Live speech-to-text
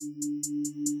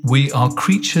We are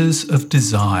creatures of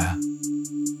desire.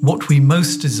 What we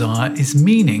most desire is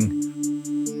meaning.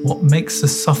 What makes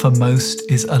us suffer most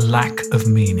is a lack of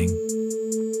meaning.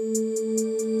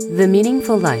 The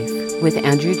Meaningful Life with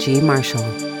Andrew G. Marshall.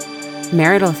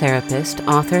 Marital therapist,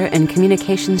 author, and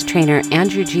communications trainer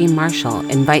Andrew G. Marshall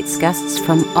invites guests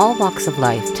from all walks of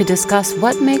life to discuss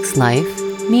what makes life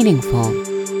meaningful.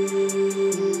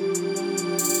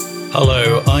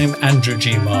 Hello, I'm Andrew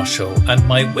G. Marshall, and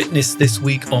my witness this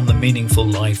week on The Meaningful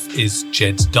Life is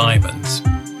Jed Diamond.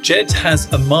 Jed has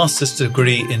a master's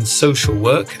degree in social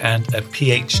work and a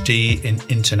PhD in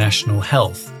international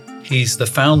health. He's the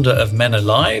founder of Men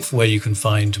Alive, where you can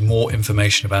find more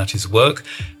information about his work,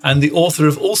 and the author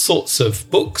of all sorts of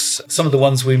books. Some of the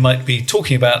ones we might be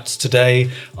talking about today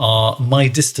are My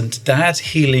Distant Dad,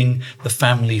 Healing the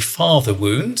Family Father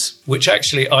Wound, which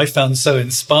actually I found so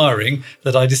inspiring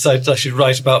that I decided I should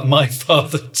write about my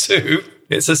father too.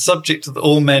 It's a subject that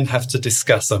all men have to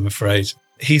discuss, I'm afraid.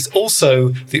 He's also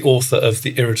the author of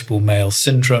The Irritable Male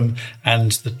Syndrome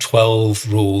and The 12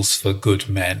 Rules for Good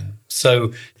Men.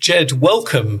 So, Jed,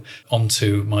 welcome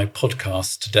onto my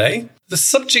podcast today. The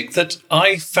subject that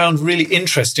I found really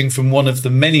interesting from one of the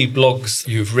many blogs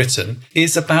you've written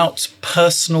is about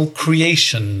personal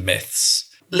creation myths.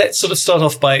 Let's sort of start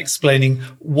off by explaining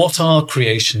what are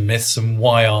creation myths and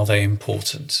why are they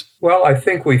important? Well, I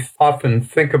think we often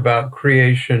think about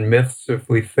creation myths, if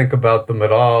we think about them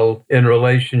at all, in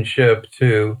relationship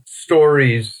to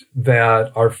stories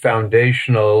that are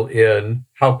foundational in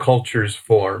how cultures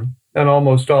form. And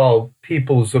almost all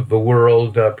peoples of the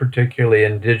world, particularly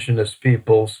indigenous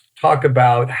peoples, talk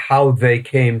about how they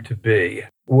came to be,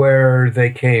 where they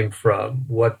came from,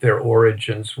 what their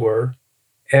origins were.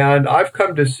 And I've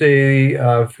come to see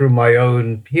through my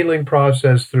own healing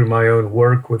process, through my own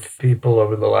work with people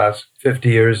over the last 50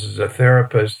 years as a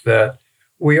therapist, that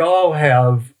we all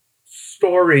have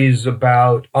stories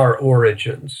about our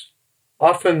origins,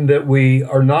 often that we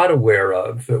are not aware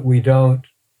of, that we don't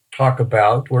talk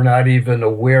about. We're not even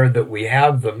aware that we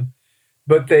have them,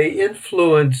 but they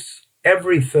influence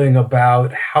everything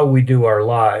about how we do our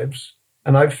lives.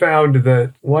 And I've found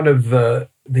that one of the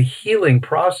healing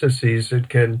processes that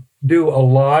can do a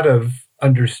lot of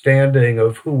understanding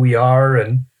of who we are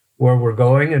and where we're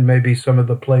going and maybe some of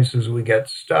the places we get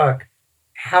stuck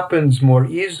happens more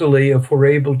easily if we're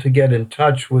able to get in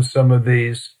touch with some of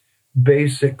these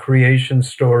basic creation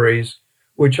stories,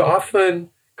 which often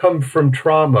come from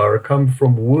trauma or come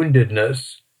from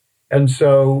woundedness. And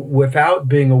so without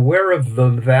being aware of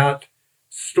them, that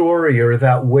story or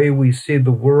that way we see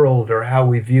the world or how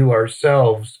we view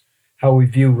ourselves, how we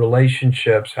view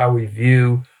relationships, how we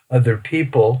view other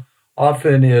people,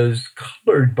 often is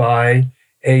colored by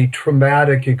a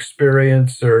traumatic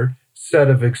experience or set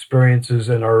of experiences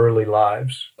in our early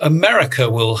lives. America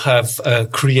will have a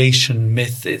creation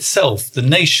myth itself, the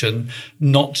nation,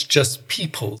 not just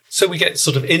people. So we get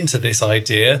sort of into this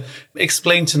idea.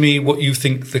 Explain to me what you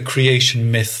think the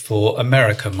creation myth for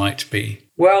America might be.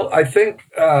 Well, I think,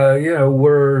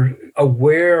 we're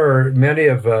aware, many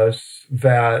of us,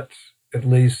 that, at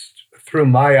least through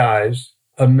my eyes,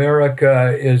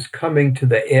 America is coming to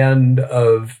the end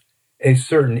of a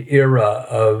certain era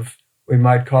of, we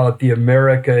might call it the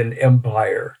American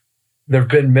Empire. There have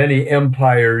been many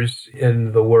empires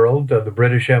in the world. The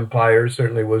British Empire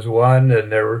certainly was one, and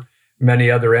there were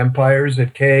many other empires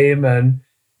that came and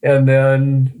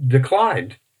then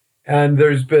declined. And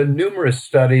there's been numerous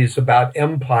studies about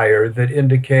empire that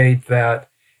indicate that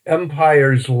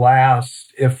empires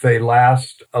last, if they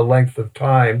last a length of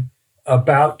time,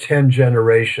 about 10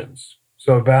 generations,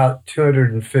 so about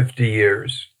 250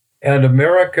 years. And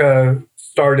America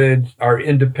started our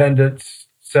independence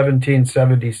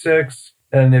 1776.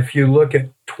 And if you look at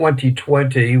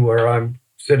 2020, where I'm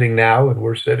sitting now and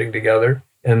we're sitting together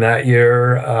in that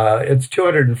year, it's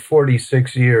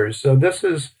 246 years. So this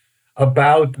is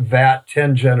about that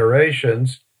 10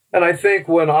 generations. And I think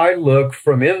when I look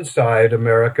from inside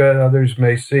America, others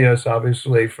may see us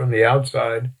obviously from the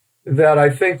outside, that I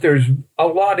think there's a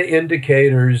lot of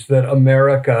indicators that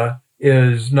America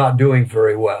is not doing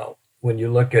very well. When you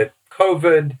look at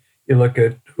COVID, you look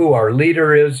at who our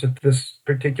leader is at this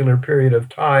particular period of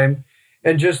time,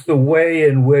 and just the way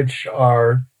in which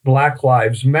our Black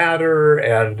Lives Matter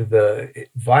and the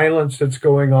violence that's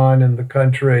going on in the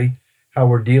country, how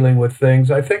we're dealing with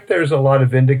things. I think there's a lot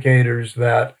of indicators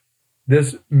that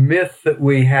this myth that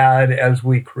we had as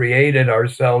we created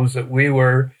ourselves, that we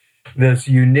were this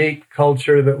unique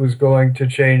culture that was going to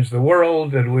change the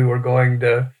world and we were going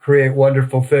to create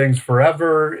wonderful things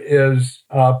forever, is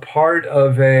part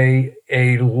of a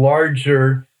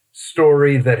larger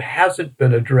story that hasn't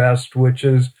been addressed, which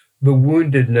is the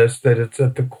woundedness that it's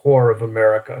at the core of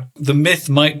America. The myth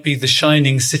might be the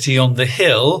shining city on the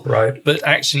hill, right? But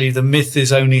actually the myth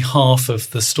is only half of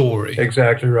the story.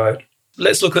 Exactly right.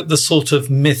 Let's look at the sort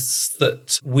of myths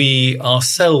that we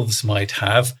ourselves might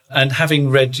have. And having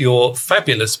read your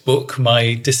fabulous book,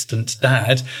 My Distant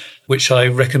Dad, which I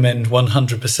recommend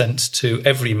 100% to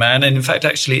every man, and in fact,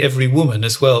 actually every woman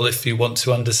as well, if you want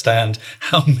to understand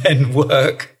how men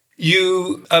work.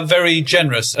 You are very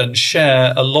generous and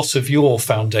share a lot of your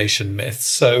foundation myths.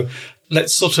 So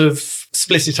let's sort of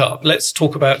split it up. Let's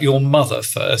talk about your mother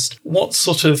first. What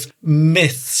sort of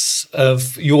myths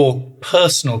of your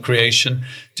personal creation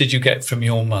did you get from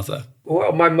your mother?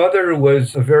 Well, my mother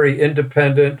was a very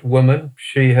independent woman.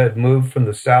 She had moved from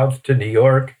the South to New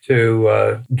York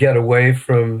to get away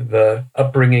from the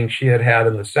upbringing she had had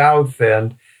in the South.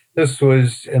 And this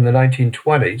was in the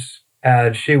 1920s.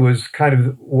 And she was kind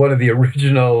of one of the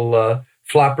original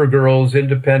flapper girls,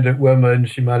 independent women.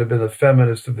 She might have been a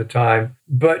feminist at the time.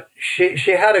 But she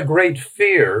had a great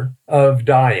fear of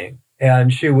dying.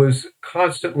 And she was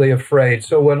constantly afraid.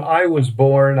 So when I was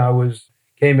born,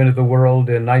 came into the world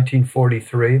in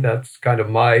 1943. That's kind of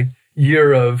my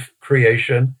year of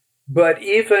creation. But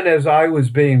even as I was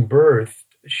being birthed,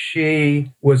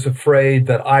 she was afraid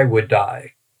that I would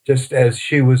die, just as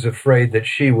she was afraid that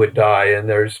she would die. And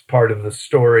there's part of the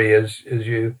story, as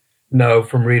you know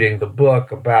from reading the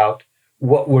book, about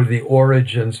what were the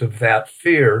origins of that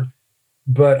fear.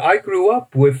 But I grew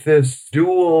up with this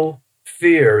dual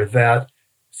fear that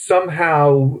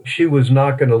somehow she was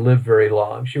not going to live very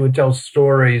long. She would tell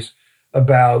stories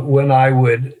about when I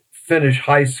would finish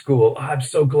high school. I'm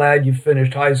so glad you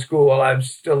finished high school while I'm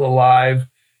still alive.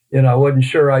 I wasn't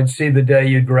sure I'd see the day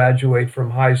you'd graduate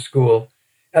from high school.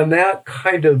 And that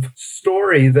kind of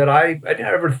story that I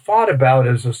never thought about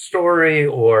as a story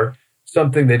or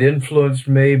something that influenced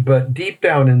me, but deep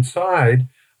down inside,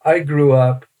 I grew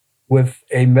up with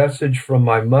a message from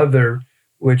my mother,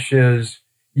 which is,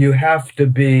 you have to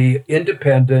be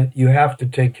independent. You have to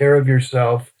take care of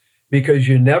yourself, because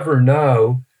you never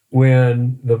know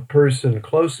when the person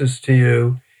closest to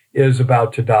you is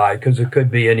about to die, because it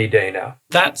could be any day now.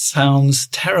 That sounds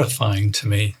terrifying to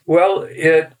me. Well,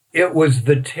 it was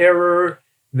the terror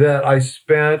that I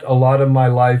spent a lot of my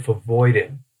life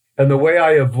avoiding. And the way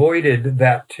I avoided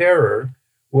that terror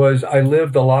was I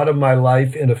lived a lot of my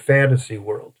life in a fantasy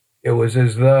world. It was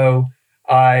as though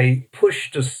I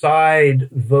pushed aside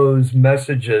those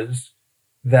messages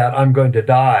that I'm going to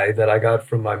die that I got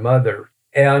from my mother.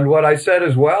 And what I said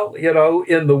is, well,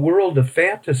 in the world of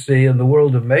fantasy, in the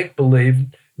world of make-believe,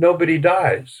 nobody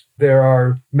dies. There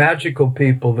are magical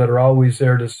people that are always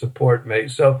there to support me.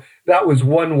 So that was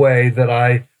one way that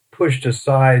I pushed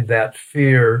aside that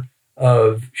fear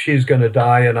of she's going to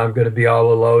die and I'm going to be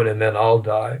all alone and then I'll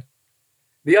die.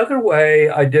 The other way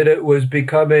I did it was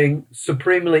becoming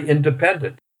supremely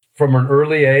independent. From an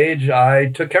early age,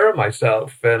 I took care of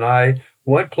myself and I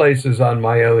went places on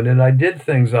my own and I did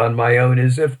things on my own,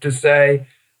 as if to say,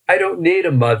 I don't need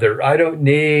a mother. I don't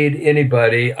need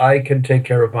anybody. I can take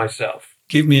care of myself.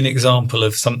 Give me an example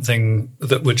of something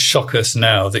that would shock us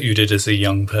now that you did as a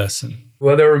young person.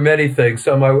 Well, there were many things.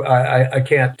 Some I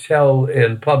can't tell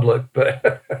in public,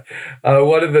 but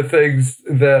one of the things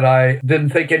that I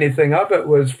didn't think anything of it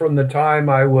was from the time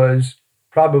I was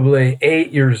probably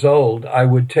 8 years old, I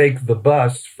would take the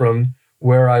bus from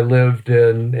where I lived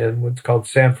in what's called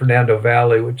San Fernando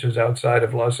Valley, which is outside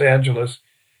of Los Angeles.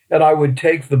 And I would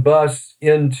take the bus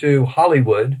into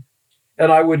Hollywood,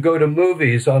 and I would go to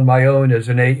movies on my own as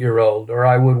an 8-year-old, or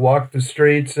I would walk the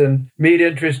streets and meet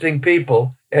interesting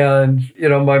people. And,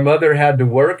 my mother had to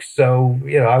work, so,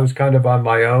 I was kind of on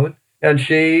my own. And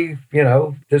she,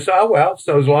 just,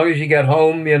 so as long as you get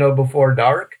home, before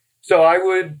dark. So I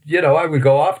would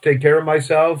go off, take care of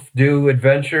myself, do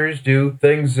adventures, do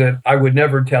things that I would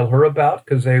never tell her about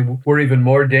because they were even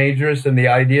more dangerous than the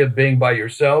idea of being by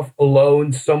yourself,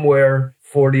 alone, somewhere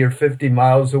 40 or 50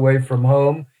 miles away from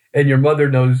home. And your mother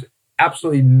knows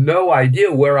absolutely no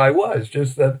idea where I was,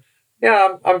 just that,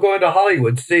 I'm going to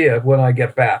Hollywood, see you when I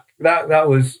get back. That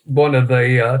was one of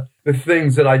the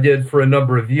things that I did for a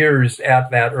number of years at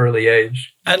that early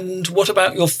age. And what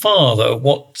about your father?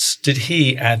 What did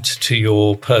he add to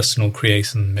your personal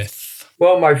creation myth?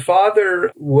 Well, my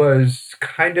father was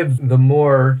kind of the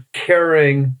more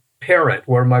caring parent,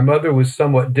 where my mother was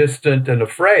somewhat distant and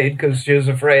afraid because she was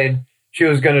afraid she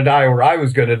was going to die or I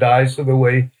was going to die. So the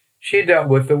way she dealt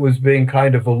with it was being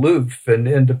kind of aloof and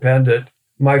independent.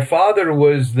 My father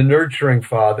was the nurturing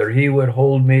father. He would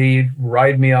hold me,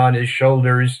 ride me on his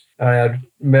shoulders, I had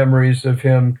memories of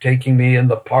him taking me in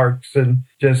the parks and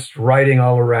just riding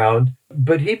all around.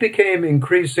 But he became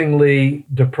increasingly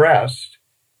depressed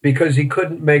because he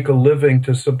couldn't make a living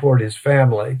to support his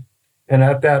family. And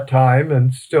at that time,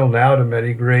 and still now to many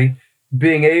degree,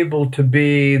 being able to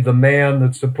be the man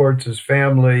that supports his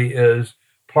family is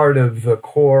part of the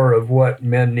core of what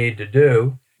men need to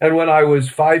do. And when I was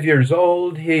 5 years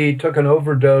old, he took an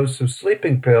overdose of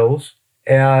sleeping pills,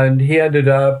 and he ended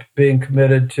up being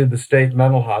committed to the state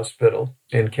mental hospital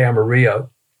in Camarillo.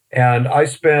 And I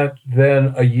spent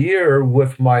then a year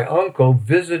with my uncle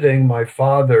visiting my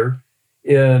father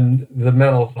in the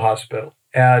mental hospital.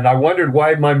 And I wondered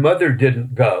why my mother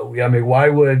didn't go. I mean, why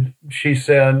would she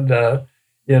send, a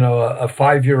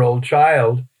 5-year-old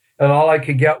child? And all I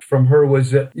could get from her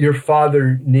was that your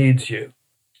father needs you.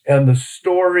 And the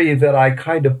story that I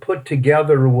kind of put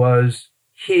together was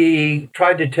he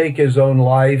tried to take his own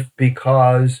life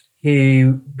because he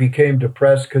became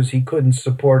depressed because he couldn't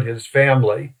support his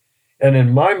family. And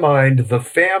in my mind, the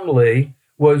family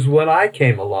was when I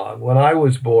came along, when I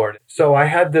was born. So I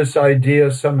had this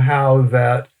idea somehow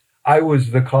that I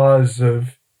was the cause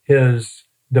of his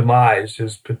demise,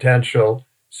 his potential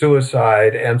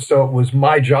suicide. And so it was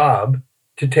my job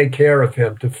to take care of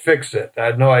him, to fix it. I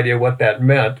had no idea what that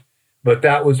meant, but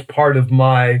that was part of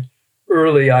my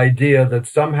early idea that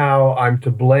somehow I'm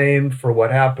to blame for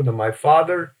what happened to my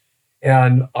father,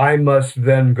 and I must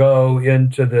then go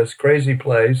into this crazy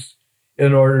place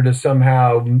in order to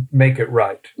somehow make it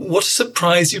right. What a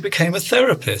surprise you became a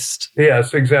therapist.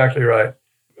 Yes, exactly right.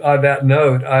 On that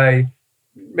note,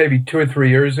 maybe 2 or 3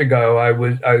 years ago,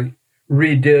 I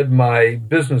redid my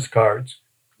business cards.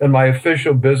 And my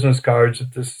official business cards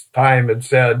at this time had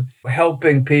said,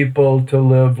 helping people to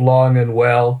live long and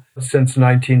well since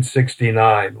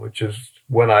 1969, which is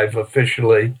when I've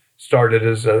officially started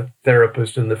as a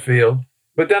therapist in the field.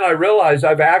 But then I realized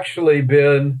I've actually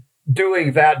been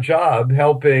doing that job,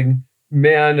 helping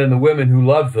men and the women who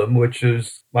love them, which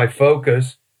is my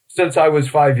focus, since I was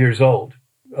 5 years old.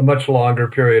 A much longer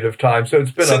period of time. So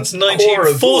it's been since a core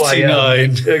of who I am.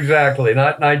 1949. Exactly.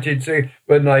 Not 1960,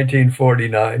 but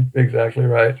 1949. Exactly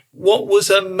right. What was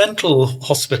a mental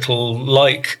hospital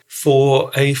like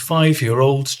for a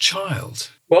 5-year-old child?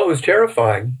 Well, it was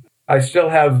terrifying. I still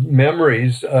have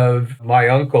memories of my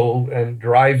uncle and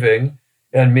driving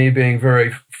and me being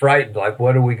very frightened. Like,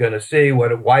 what are we going to see?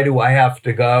 Why do I have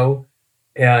to go?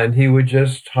 And he would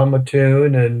just hum a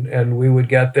tune and we would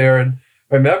get there. And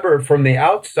remember, from the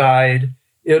outside,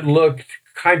 it looked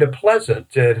kind of pleasant.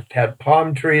 It had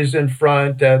palm trees in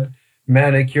front and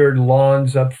manicured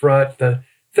lawns up front. The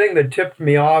thing that tipped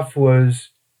me off was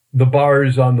the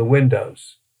bars on the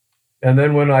windows. And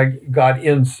then when I got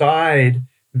inside,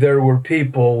 there were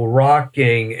people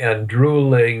rocking and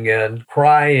drooling and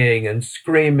crying and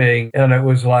screaming. And it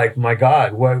was like, my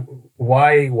God,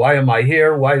 why am I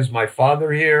here? Why is my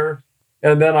father here?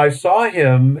 And then I saw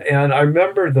him, and I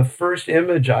remember the first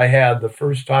image I had the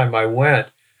first time I went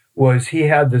was he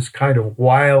had this kind of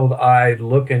wild-eyed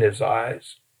look in his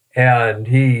eyes, and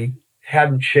he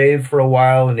hadn't shaved for a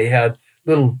while, and he had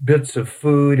little bits of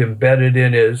food embedded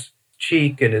in his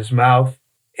cheek and his mouth.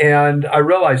 And I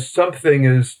realized something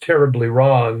is terribly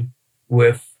wrong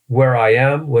with where I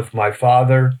am, with my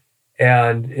father,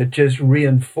 and it just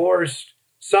reinforced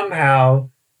somehow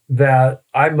that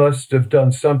I must have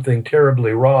done something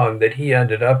terribly wrong, that he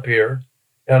ended up here,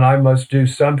 and I must do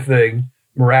something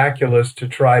miraculous to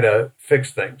try to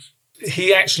fix things.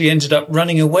 He actually ended up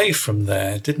running away from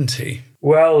there, didn't he?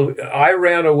 Well, I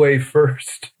ran away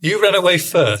first. You ran away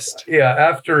first? Yeah,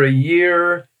 after a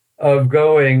year of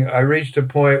going, I reached a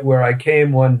point where I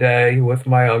came one day with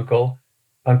my uncle,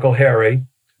 Uncle Harry,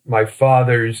 my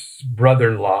father's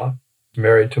brother-in-law,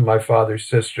 married to my father's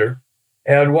sister.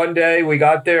 And one day we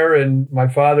got there and my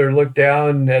father looked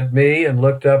down at me and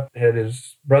looked up at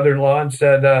his brother-in-law and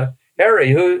said,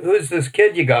 Harry, who's this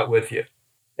kid you got with you?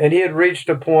 And he had reached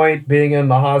a point, being in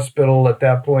the hospital at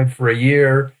that point for a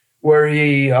year, where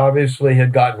he obviously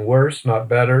had gotten worse, not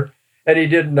better, and he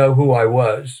didn't know who I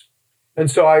was. And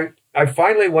so I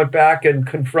finally went back and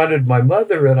confronted my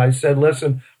mother and I said,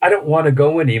 listen, I don't want to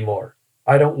go anymore.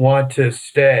 I don't want to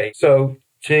stay. So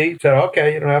she said,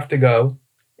 okay, you don't have to go.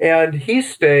 And he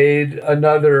stayed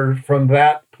from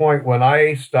that point when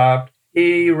I stopped,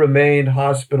 he remained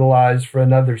hospitalized for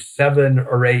another 7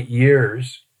 or 8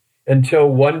 years until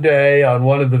one day on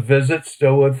one of the visits,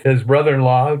 still with his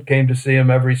brother-in-law, who came to see him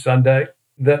every Sunday,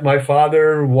 that my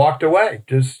father walked away,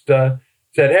 just said,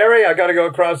 Harry, I got to go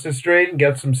across the street and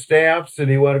get some stamps.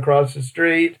 And he went across the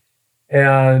street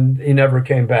and he never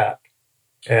came back.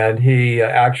 And he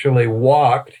actually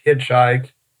hitchhiked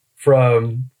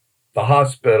from the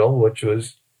hospital, which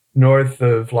was north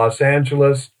of Los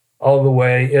Angeles, all the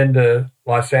way into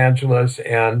Los Angeles,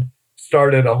 and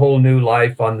started a whole new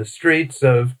life on the streets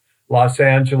of Los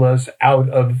Angeles out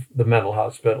of the mental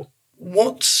hospital.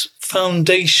 What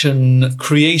foundation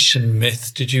creation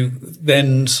myth did you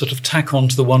then sort of tack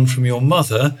onto the one from your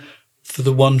mother for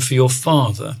the one for your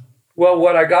father? Well,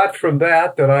 what I got from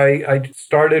that I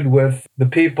started with the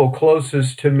people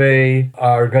closest to me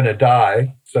are going to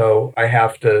die, so I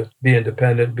have to be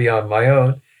independent, be on my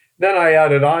own. Then I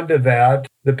added on to that,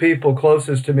 the people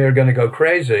closest to me are going to go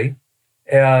crazy,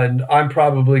 and I'm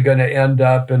probably going to end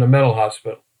up in a mental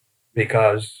hospital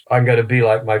because I'm going to be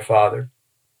like my father.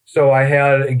 So I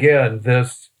had, again,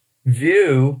 this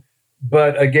view,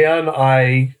 but again,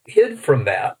 I hid from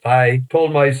that. I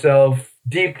told myself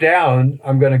deep down,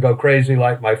 I'm going to go crazy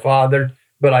like my father,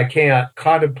 but I can't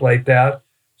contemplate that.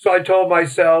 So I told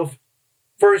myself,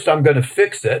 first, I'm going to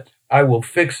fix it. I will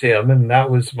fix him. And that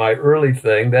was my early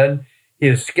thing. Then he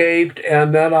escaped.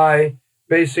 And then I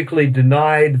basically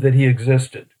denied that he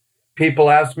existed. People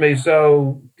ask me,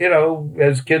 so,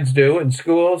 as kids do in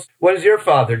schools, what does your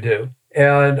father do?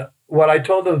 And what I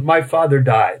told them, my father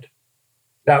died.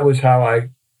 That was how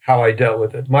I dealt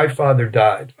with it. My father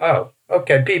died. Oh,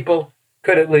 okay. People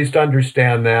could at least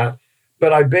understand that.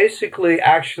 But I basically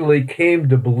actually came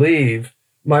to believe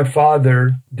my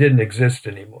father didn't exist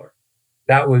anymore.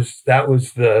 That was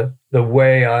the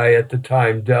way I at the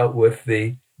time dealt with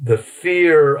the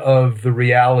fear of the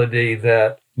reality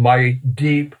that my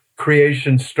deep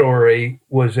creation story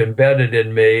was embedded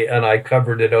in me, and I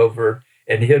covered it over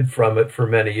and hid from it for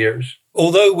many years.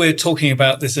 Although we're talking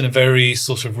about this in a very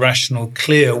sort of rational,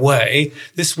 clear way,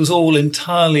 this was all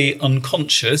entirely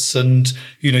unconscious. And,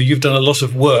 you've done a lot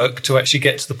of work to actually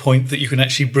get to the point that you can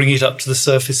actually bring it up to the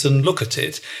surface and look at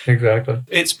it. Exactly.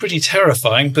 It's pretty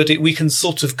terrifying, but we can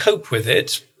sort of cope with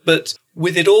it. But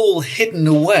with it all hidden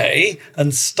away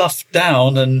and stuffed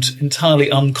down and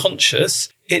entirely unconscious,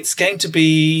 it's going to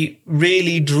be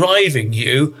really driving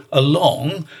you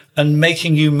along and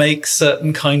making you make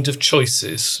certain kind of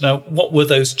choices. Now, what were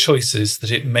those choices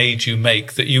that it made you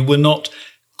make that you were not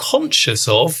conscious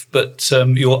of, but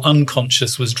your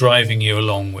unconscious was driving you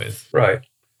along with? Right.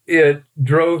 It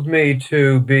drove me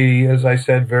to be, as I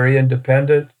said, very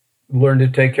independent, learn to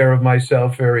take care of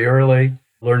myself very early,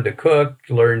 learn to cook,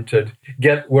 learn to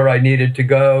get where I needed to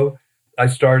go. I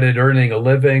started earning a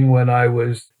living when I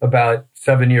was about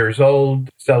 7 years old,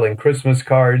 selling Christmas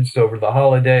cards over the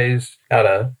holidays, had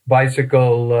a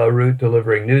bicycle route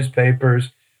delivering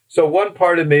newspapers. So one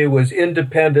part of me was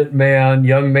independent man,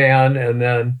 young man, and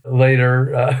then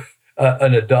later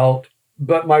an adult.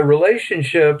 But my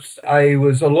relationships, I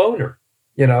was a loner.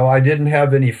 I didn't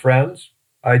have any friends.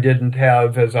 I didn't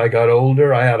have, as I got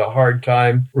older, I had a hard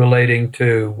time relating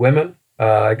to women.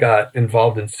 I got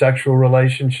involved in sexual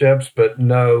relationships, but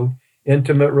no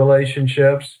intimate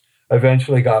relationships.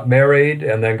 Eventually got married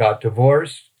and then got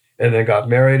divorced and then got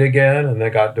married again and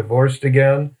then got divorced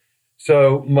again.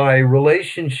 So my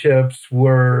relationships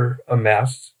were a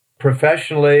mess.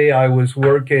 Professionally, I was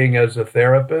working as a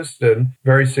therapist and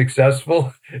very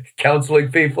successful, counseling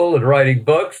people and writing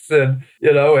books and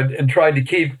trying to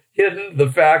keep hidden the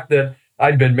fact that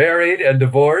I'd been married and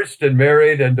divorced and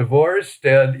married and divorced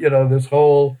and, this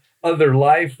whole other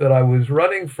life that I was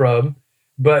running from.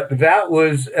 But that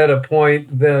was at a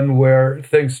point then where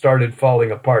things started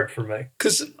falling apart for me.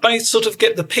 Because I sort of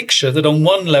get the picture that on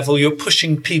one level you're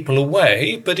pushing people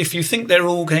away, but if you think they're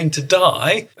all going to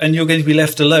die and you're going to be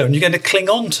left alone, you're going to cling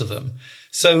on to them.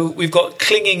 So we've got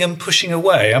clinging and pushing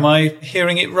away. Am I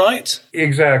hearing it right?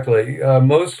 Exactly.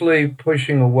 Mostly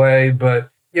pushing away, but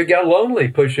you get lonely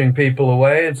pushing people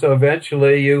away. And so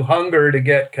eventually you hunger to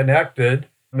get connected.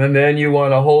 And then you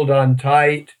want to hold on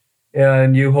tight.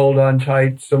 And you hold on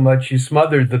tight so much you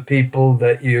smother the people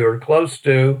that you're close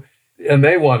to. And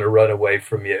they want to run away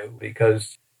from you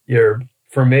because you're,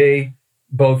 for me,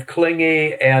 both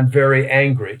clingy and very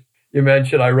angry. You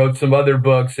mentioned I wrote some other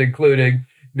books, including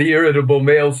The Irritable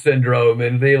Male Syndrome,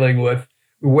 and dealing with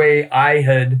the way I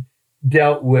had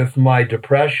dealt with my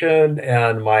depression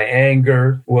and my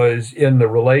anger was in the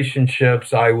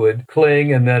relationships. I would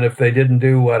cling, and then if they didn't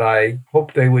do what I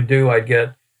hoped they would do, I'd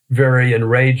get very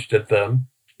enraged at them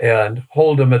and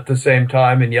hold them at the same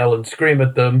time and yell and scream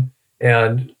at them.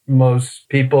 And most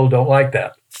people don't like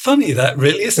that. Funny that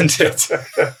really, isn't it?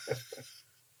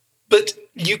 But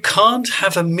you can't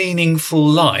have a meaningful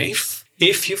life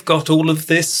if you've got all of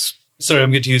this, sorry,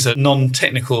 I'm going to use a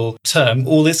non-technical term,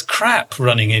 all this crap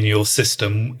running in your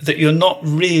system that you're not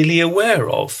really aware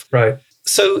of. Right.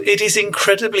 So it is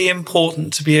incredibly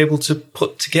important to be able to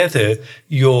put together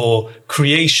your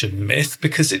creation myth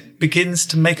because it begins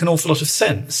to make an awful lot of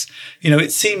sense.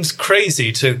 It seems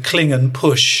crazy to cling and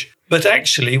push, but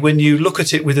actually when you look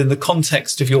at it within the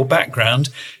context of your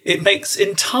background, it makes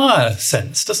entire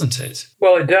sense, doesn't it?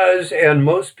 Well, it does. And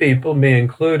most people, me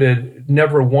included,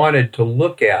 never wanted to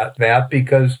look at that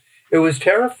because it was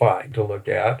terrifying to look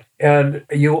at. And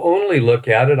you only look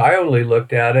at it, I only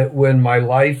looked at it when my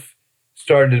life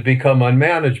started to become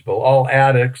unmanageable. All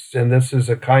addicts, and this is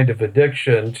a kind of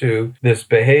addiction to this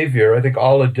behavior, I think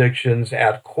all addictions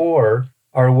at core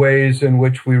are ways in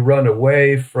which we run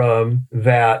away from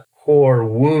that core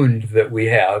wound that we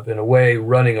have, in a way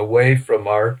running away from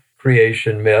our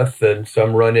creation myth. And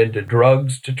some run into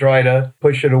drugs to try to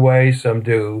push it away. Some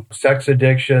do sex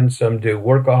addiction, some do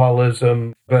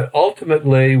workaholism. But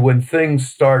ultimately, when things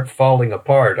start falling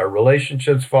apart, our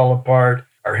relationships fall apart,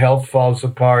 our health falls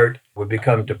apart, we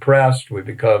become depressed, we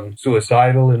become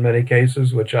suicidal in many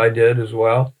cases, which I did as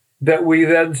well, that we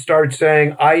then start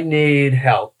saying, I need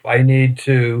help. I need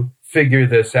to figure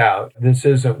this out. This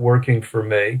isn't working for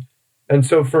me. And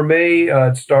so for me,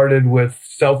 it started with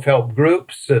self-help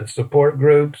groups and support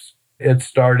groups. It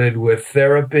started with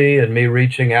therapy and me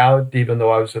reaching out. Even though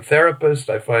I was a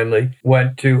therapist, I finally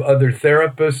went to other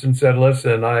therapists and said,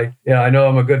 listen, I know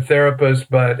I'm a good therapist,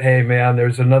 but hey, man,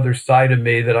 there's another side of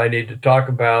me that I need to talk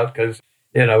about because,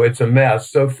 it's a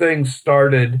mess. So things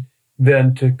started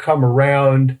then to come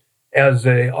around, as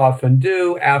they often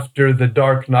do, after the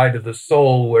dark night of the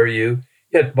soul, where you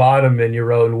hit bottom in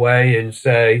your own way and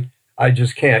say, I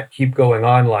just can't keep going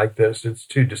on like this. It's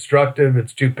too destructive.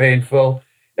 It's too painful.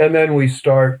 And then we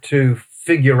start to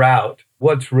figure out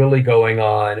what's really going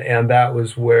on. And that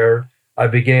was where I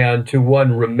began to,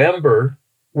 one, remember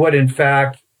what in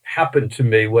fact happened to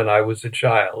me when I was a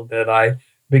child. And I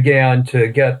began to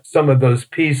get some of those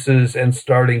pieces and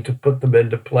starting to put them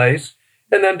into place,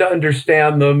 and then to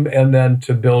understand them and then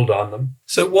to build on them.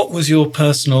 So what was your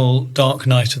personal dark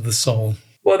night of the soul?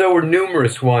 Well, there were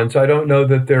numerous ones. I don't know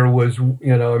that there was,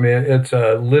 it's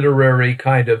a literary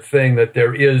kind of thing that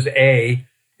there is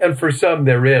and for some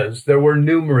there is. There were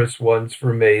numerous ones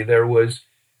for me. There was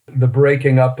the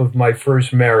breaking up of my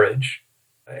first marriage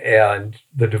and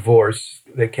the divorce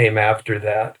that came after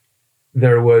that.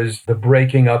 There was the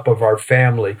breaking up of our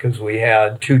family because we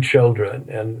had 2 children,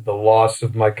 and the loss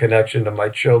of my connection to my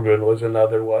children was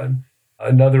another one.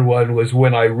 Another one was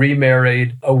when I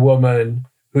remarried a woman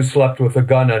who slept with a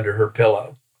gun under her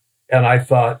pillow. And I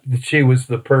thought that she was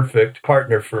the perfect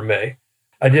partner for me.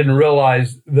 I didn't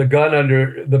realize the gun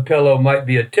under the pillow might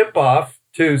be a tip-off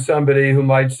to somebody who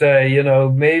might say,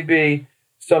 maybe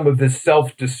some of this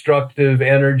self-destructive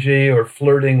energy or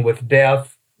flirting with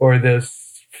death or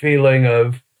this feeling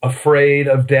of afraid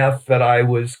of death that I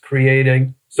was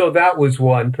creating. So that was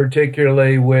one,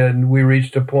 particularly when we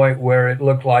reached a point where it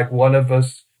looked like one of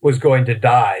us was going to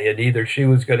die, and either she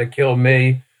was going to kill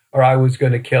me or I was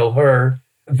going to kill her.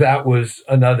 That was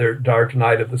another dark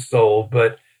night of the soul.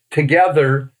 But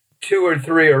together, 2 or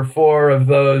 3 or 4 of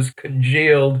those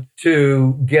congealed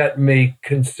to get me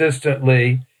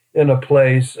consistently in a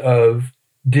place of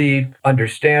deep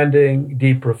understanding,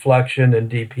 deep reflection, and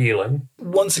deep healing.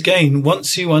 Once again,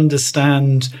 once you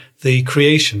understand the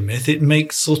creation myth, it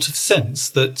makes sort of sense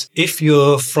that if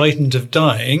you're frightened of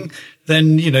dying,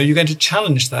 then, you're going to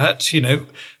challenge that,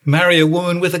 marry a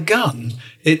woman with a gun.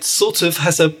 It sort of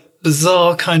has a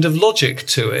bizarre kind of logic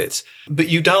to it, but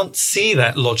you don't see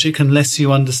that logic unless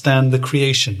you understand the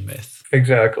creation myth.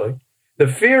 Exactly. The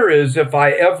fear is, if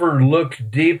I ever look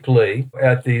deeply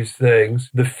at these things,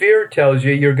 the fear tells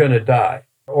you you're going to die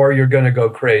or you're going to go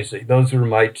crazy. Those are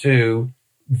my 2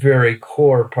 very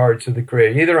core parts of the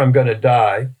creation. Either I'm going to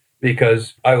die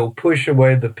because I will push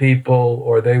away the people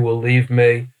or they will leave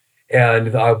me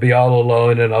and I'll be all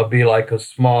alone and I'll be like a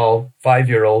small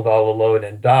 5-year-old all alone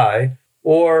and die,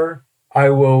 or I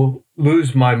will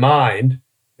lose my mind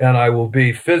and I will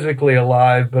be physically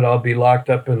alive, but I'll be locked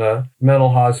up in a mental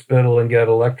hospital and get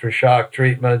electroshock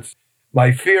treatments.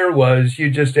 My fear was you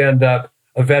just end up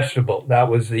a vegetable. That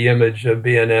was the image of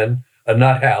being in a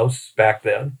nut house back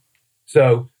then.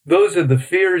 So those are the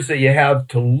fears that you have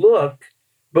to look.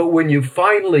 But when you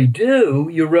finally do,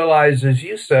 you realize, as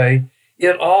you say,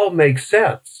 it all makes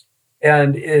sense.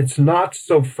 And it's not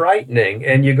so frightening.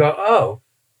 And you go, oh,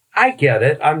 I get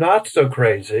it. I'm not so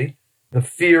crazy. The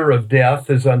fear of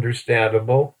death is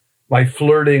understandable. My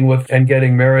flirting with and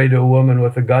getting married to a woman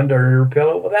with a gun under her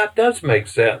pillow, well, that does make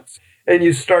sense. And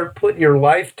you start putting your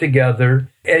life together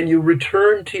and you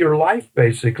return to your life,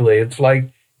 basically. It's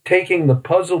like taking the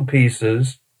puzzle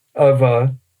pieces of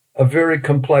a a very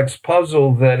complex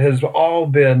puzzle that has all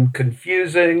been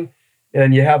confusing,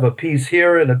 and you have a piece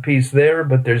here and a piece there,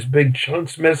 but there's big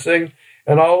chunks missing.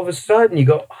 And all of a sudden you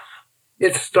go,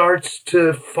 it starts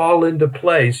to fall into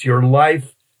place. Your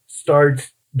life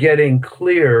starts getting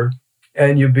clear,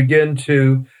 and you begin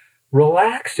to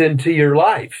relax into your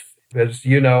life. As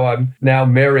you know, I'm now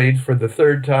married for the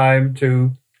third time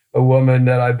to a woman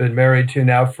that I've been married to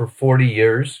now for 40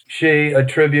 years. She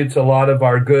attributes a lot of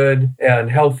our good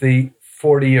and healthy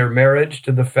 40-year marriage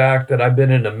to the fact that I've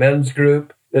been in a men's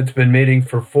group that's been meeting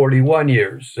for 41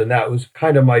 years. And that was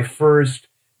kind of my first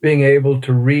being able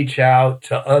to reach out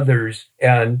to others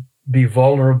and be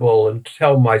vulnerable and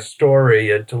tell my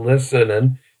story and to listen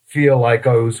and feel like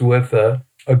I was with a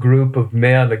group of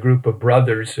men, a group of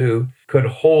brothers who could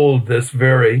hold this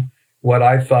very, what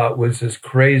I thought was this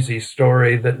crazy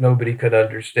story that nobody could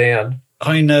understand.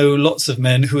 I know lots of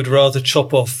men who would rather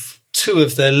chop off 2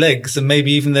 of their legs and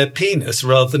maybe even their penis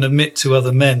rather than admit to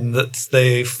other men that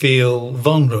they feel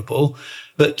vulnerable.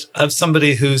 But as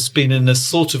somebody who's been in a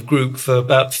sort of group for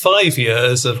about 5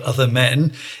 years of other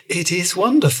men, it is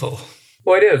wonderful.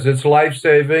 Well, it is. It's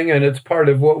life-saving, and it's part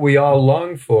of what we all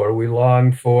long for. We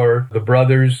long for the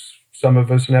brothers some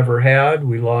of us never had.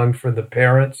 We long for the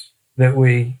parents that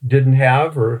we didn't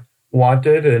have or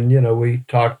wanted. And, we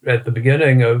talked at the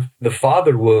beginning of the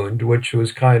father wound, which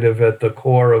was kind of at the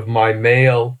core of my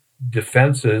male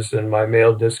defenses and my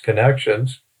male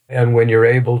disconnections. And when you're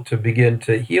able to begin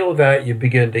to heal that, you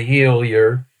begin to heal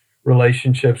your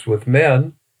relationships with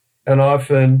men. And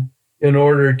often, in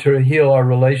order to heal our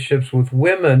relationships with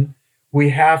women, we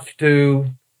have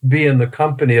to be in the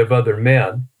company of other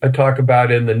men. I talk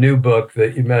about in the new book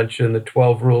that you mentioned, the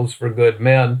 12 Rules for Good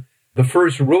Men. The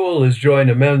first rule is join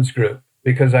a men's group,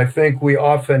 because I think we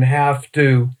often have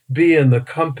to be in the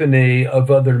company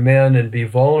of other men and be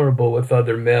vulnerable with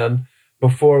other men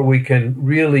before we can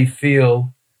really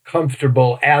feel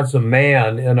comfortable as a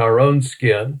man in our own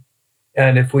skin.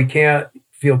 And if we can't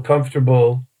feel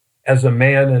comfortable as a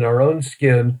man in our own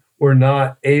skin, we're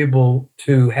not able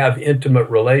to have intimate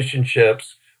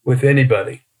relationships with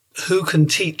anybody. Who can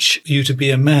teach you to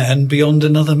be a man beyond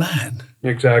another man?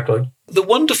 Exactly. The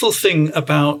wonderful thing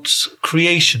about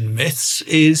creation myths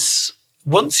is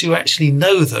once you actually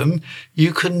know them,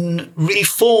 you can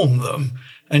reform them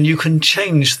and you can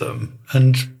change them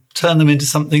and turn them into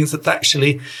something that's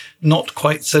actually not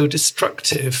quite so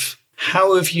destructive.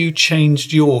 How have you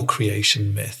changed your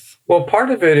creation myth? Well, part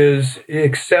of it is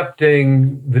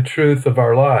accepting the truth of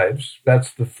our lives.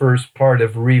 That's the first part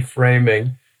of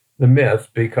reframing the myth,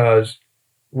 because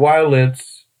while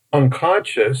it's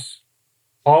unconscious,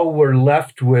 all we're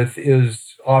left with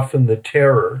is often the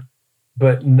terror,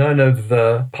 but none of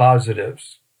the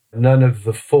positives, none of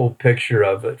the full picture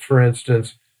of it. For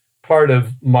instance, part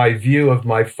of my view of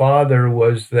my father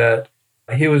was that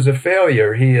he was a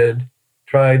failure. He had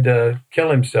tried to kill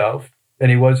himself,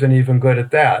 and he wasn't even good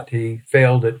at that. He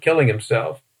failed at killing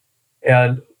himself.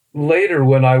 And later,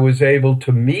 when I was able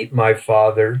to meet my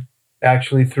father,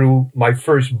 actually through my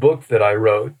first book that I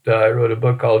wrote a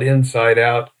book called Inside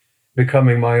Out,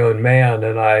 Becoming My Own Man,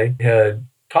 and I had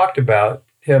talked about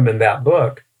him in that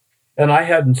book. And I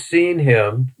hadn't seen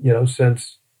him,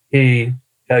 since he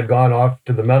had gone off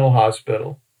to the mental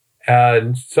hospital.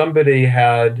 And somebody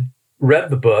had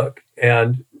read the book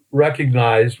and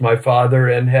recognized my father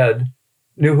and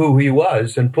knew who he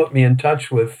was and put me in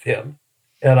touch with him.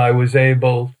 And I was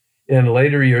able in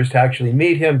later years to actually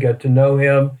meet him, get to know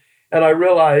him. And I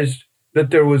realized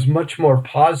that there was much more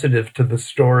positive to the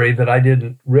story that I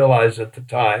didn't realize at the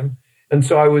time. And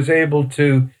so I was able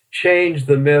to change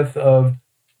the myth of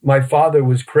my father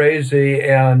was crazy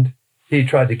and he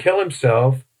tried to kill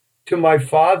himself to my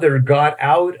father got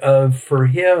out of, for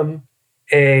him,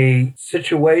 a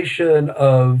situation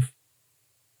of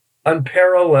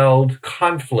unparalleled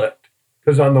conflict.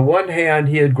 Because on the one hand,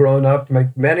 he had grown up,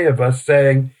 like many of us,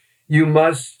 saying, you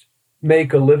must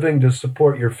make a living to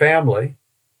support your family.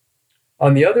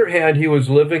 On the other hand, he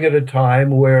was living at a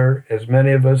time where, as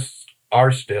many of us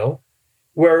are still,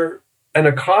 where an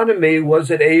economy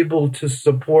wasn't able to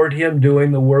support him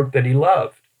doing the work that he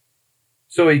loved.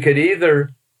 So he could either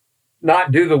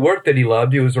not do the work that he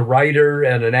loved. He was a writer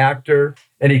and an actor,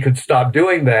 and he could stop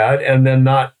doing that and then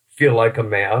not feel like a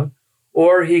man.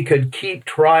 Or he could keep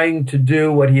trying to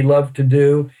do what he loved to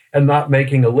do and not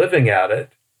making a living at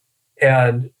it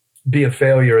and be a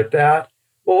failure at that.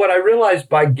 Well, what I realized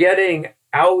by getting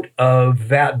out of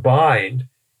that bind,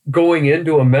 going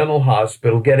into a mental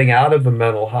hospital, getting out of a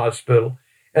mental hospital,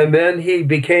 and then he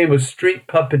became a street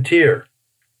puppeteer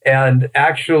and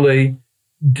actually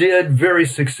did very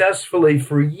successfully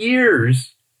for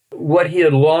years what he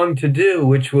had longed to do,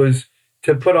 which was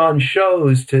to put on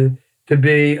shows, to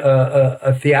be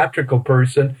a theatrical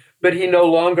person, but he no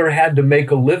longer had to make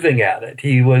a living at it.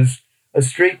 He was a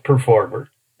street performer,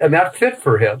 and that fit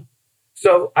for him.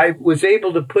 So I was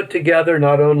able to put together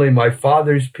not only my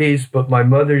father's piece, but my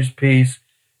mother's piece.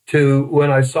 To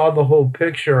when I saw the whole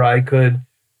picture, I could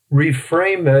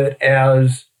reframe it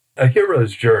as a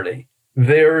hero's journey,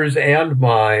 theirs and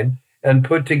mine, and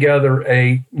put together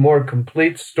a more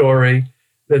complete story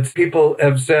that people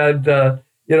have said,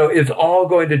 it's all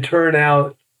going to turn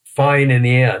out fine in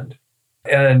the end.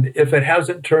 And if it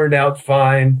hasn't turned out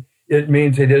fine, it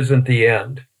means it isn't the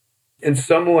end. In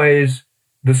some ways,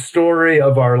 the story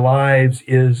of our lives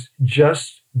is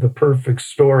just the perfect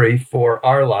story for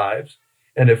our lives.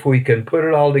 And if we can put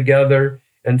it all together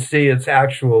and see its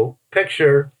actual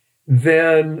picture,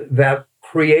 then that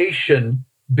creation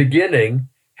beginning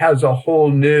has a whole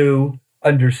new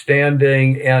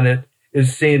understanding, and it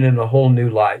is seen in a whole new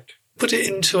light. Put it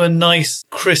into a nice,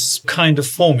 crisp kind of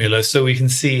formula so we can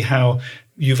see how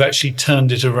you've actually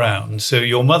turned it around. So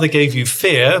your mother gave you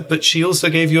fear, but she also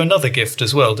gave you another gift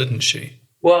as well, didn't she?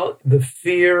 Well, the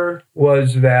fear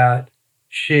was that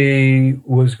she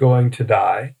was going to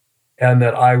die and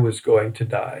that I was going to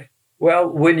die. Well,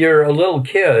 when you're a little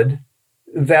kid,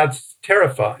 that's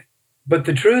terrifying. But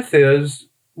the truth is,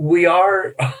 we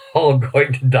are all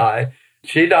going to die.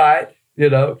 She died,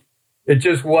 It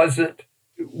just wasn't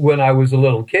when I was a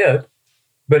little kid,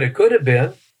 but it could have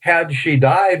been. Had she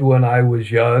died when I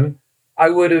was young, I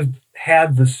would have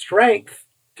had the strength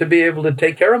to be able to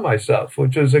take care of myself,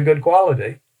 which is a good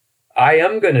quality. I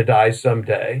am going to die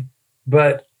someday,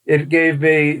 but it gave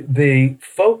me the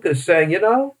focus saying,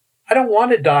 I don't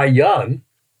want to die young.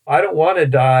 I don't want to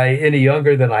die any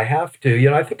younger than I have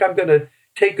to. I think I'm going to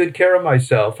take good care of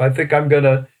myself. I think I'm going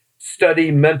to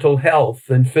study mental health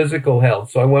and physical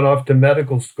health. So I went off to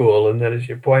medical school. And then, as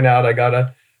you point out, I got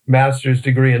a master's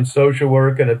degree in social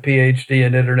work and a PhD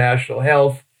in international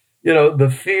health.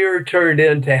 The fear turned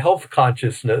into health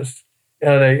consciousness.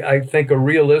 And I think a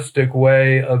realistic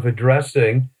way of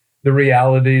addressing the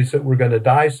realities that we're going to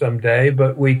die someday,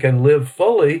 but we can live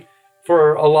fully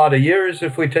for a lot of years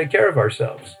if we take care of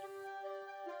ourselves.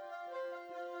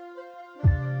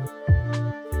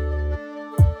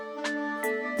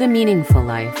 The Meaningful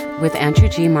Life with Andrew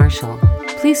G. Marshall.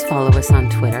 Please follow us on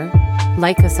Twitter,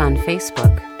 like us on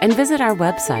Facebook, and visit our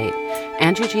website,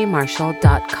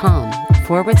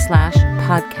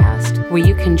 andrewgmarshall.com/podcast, where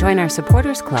you can join our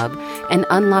supporters club and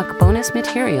unlock bonus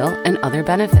material and other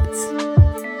benefits.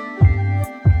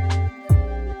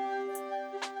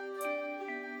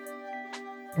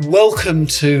 Welcome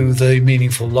to The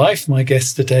Meaningful Life. My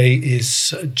guest today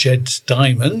is Jed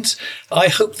Diamond. I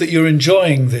hope that you're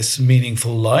enjoying this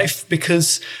meaningful life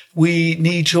because we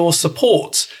need your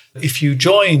support. If you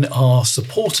join our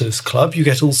supporters club, you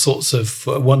get all sorts of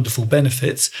wonderful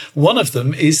benefits. One of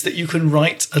them is that you can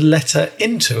write a letter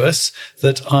into us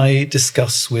that I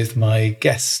discuss with my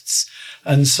guests.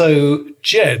 And so,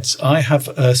 Jed, I have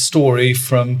a story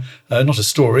from, a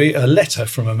letter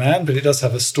from a man, but it does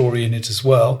have a story in it as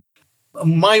well.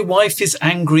 My wife is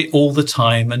angry all the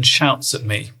time and shouts at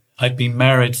me. I've been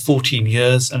married 14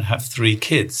 years and have 3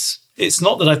 kids. It's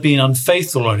not that I've been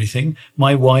unfaithful or anything.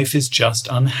 My wife is just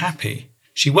unhappy.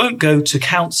 She won't go to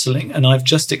counselling, and I've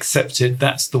just accepted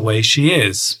that's the way she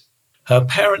is. Her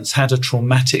parents had a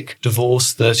traumatic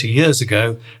divorce 30 years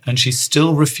ago, and she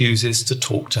still refuses to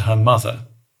talk to her mother.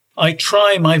 I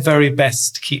try my very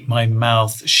best to keep my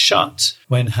mouth shut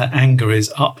when her anger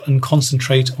is up and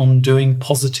concentrate on doing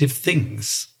positive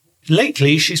things.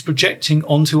 Lately, she's projecting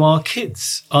onto our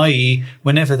kids, i.e.,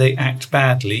 whenever they act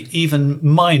badly, even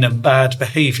minor bad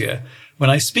behaviour.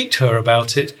 When I speak to her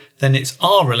about it, then it's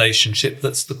our relationship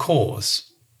that's the cause.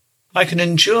 I can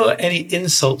endure any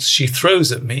insults she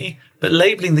throws at me, but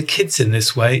labelling the kids in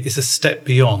this way is a step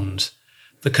beyond.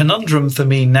 The conundrum for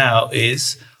me now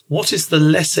is, what is the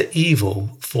lesser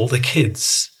evil for the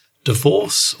kids?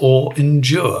 Divorce or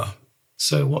endure?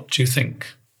 So what do you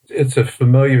think? It's a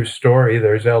familiar story.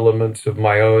 There's elements of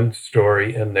my own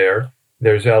story in there.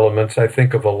 There's elements, I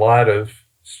think, of a lot of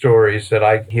stories that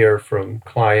I hear from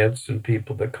clients and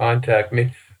people that contact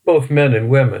me, both men and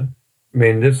women. I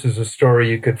mean, this is a story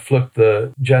you could flip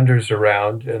the genders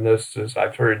around, and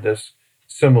I've heard this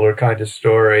similar kind of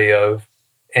story of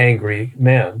angry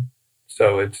men.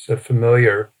 So it's a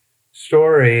familiar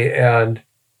story. And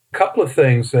a couple of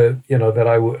things that, that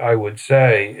I would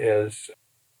say is,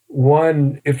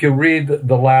 one, if you read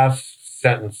the last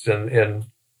sentence in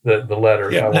the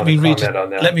letter, I want to comment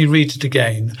on that. Let me read it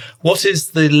again. What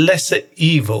is the lesser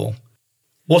evil?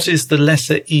 What is the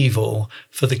lesser evil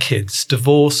for the kids,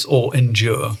 divorce or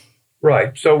endure?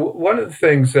 Right. So one of the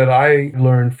things that I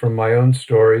learned from my own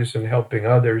stories and helping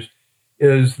others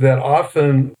is that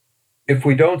often if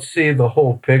we don't see the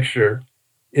whole picture,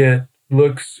 it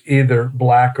looks either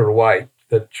black or white.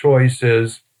 The choice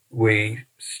is we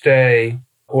stay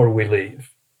or we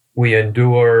leave. We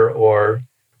endure, or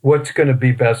what's going to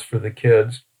be best for the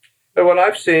kids. And what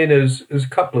I've seen is a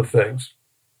couple of things.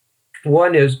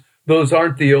 One is those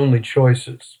aren't the only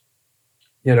choices.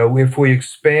 If we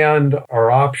expand our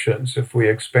options, if we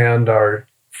expand our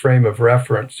frame of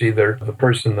reference, either the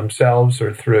person themselves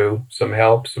or through some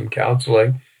help, some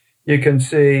counseling, you can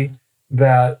see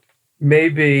that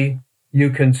maybe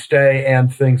you can stay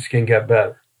and things can get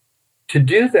better. To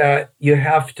do that, you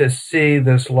have to see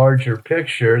this larger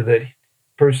picture that the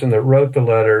person that wrote the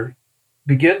letter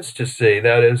begins to see.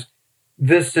 That is,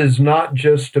 this is not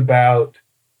just about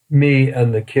me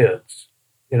and the kids.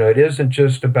 It isn't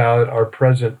just about our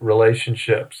present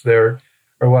relationships. There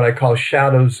are what I call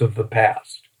shadows of the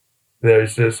past.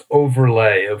 There's this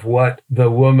overlay of what the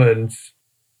woman's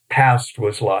past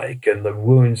was like and the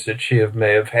wounds that she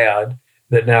may have had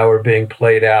that now are being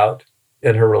played out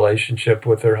in her relationship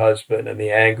with her husband and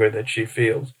the anger that she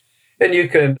feels. And you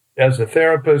can, as a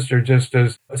therapist or just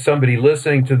as somebody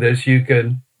listening to this, you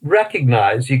can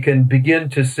recognize, you can begin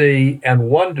to see and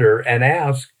wonder and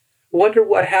ask, wonder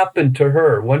what happened to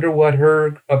her, wonder what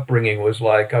her upbringing was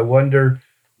like. I wonder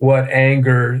what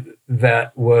anger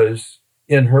that was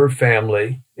in her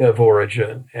family of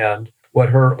origin and what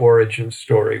her origin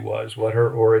story was, what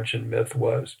her origin myth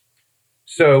was.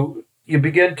 So you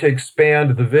begin to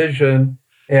expand the vision,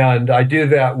 and I do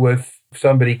that with if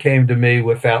somebody came to me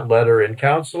with that letter in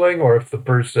counseling, or if the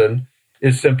person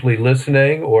is simply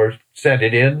listening or sent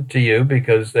it in to you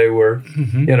because they were,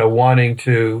 wanting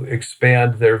to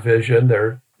expand their vision,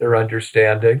 their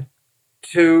understanding.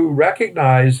 To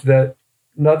recognize that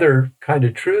another kind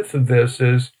of truth of this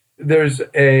is there's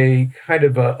a kind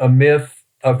of a myth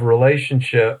of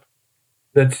relationship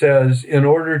that says in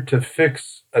order to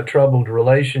fix a troubled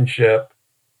relationship,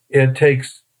 it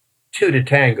takes two to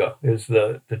tango is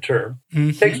the term.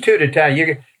 It takes two to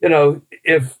tango.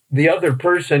 If the other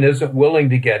person isn't willing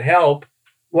to get help,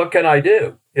 what can I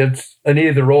do? It's an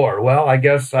either or. Well, I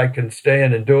guess I can stay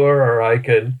and endure, or I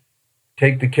can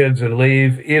take the kids and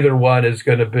leave. Either one is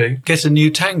going to be... Get a new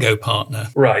tango partner.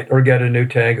 Right, or get a new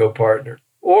tango partner.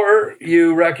 Or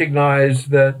you recognize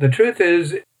that the truth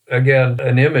is, again,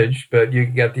 an image, but you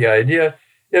get the idea.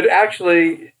 It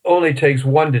actually only takes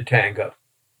one to tango.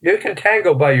 You can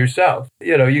tango by yourself.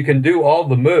 You can do all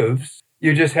the moves.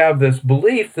 You just have this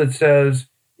belief that says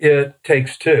it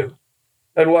takes two.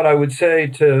 And what I would say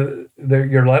to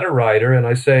your letter writer, and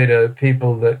I say to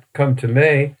people that come to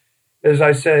me, is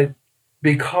I say,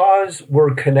 because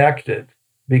we're connected,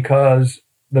 because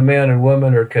the man and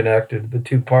woman are connected, the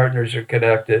two partners are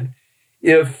connected,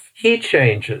 if he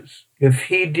changes, if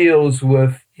he deals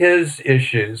with his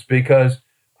issues, because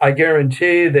I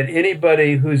guarantee that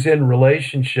anybody who's in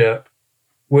relationship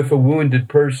with a wounded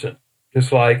person,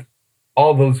 just like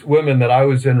all those women that I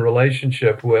was in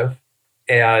relationship with,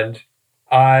 and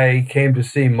I came to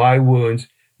see my wounds,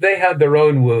 they had their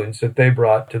own wounds that they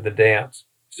brought to the dance.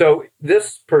 So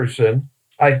this person,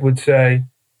 I would say,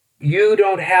 you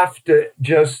don't have to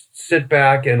just sit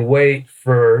back and wait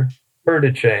for her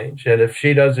to change. And if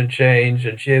she doesn't change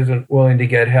and she isn't willing to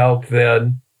get help,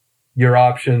 then your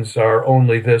options are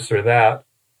only this or that.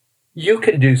 You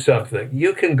can do something.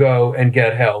 You can go and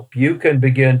get help. You can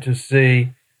begin to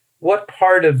see what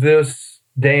part of this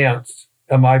dance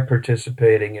am I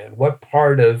participating in? What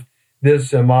part of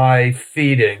this am I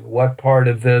feeding? What part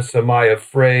of this am I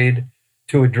afraid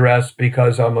to address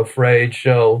because I'm afraid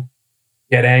she'll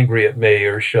get angry at me,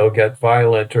 or she'll get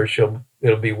violent, or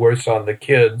it'll be worse on the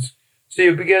kids. So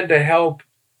you begin to help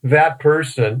that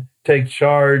person take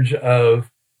charge of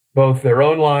both their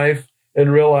own life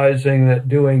and realizing that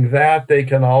doing that, they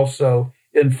can also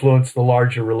influence the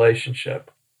larger relationship.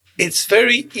 It's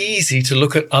very easy to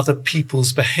look at other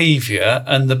people's behavior,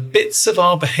 and the bits of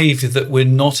our behavior that we're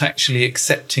not actually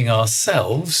accepting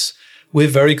ourselves, we're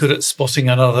very good at spotting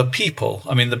on other people.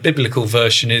 I mean, the biblical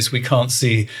version is we can't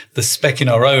see the speck in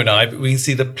our own eye, but we can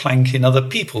see the plank in other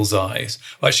people's eyes.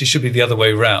 Well, actually, it should be the other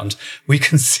way around. We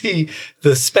can see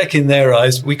the speck in their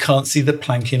eyes. We can't see the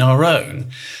plank in our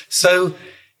own. So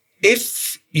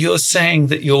if you're saying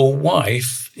that your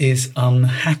wife is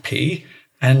unhappy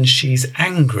and she's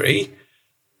angry,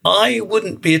 I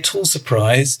wouldn't be at all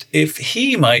surprised if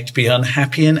he might be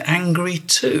unhappy and angry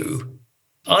too.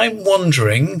 I'm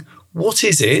wondering, what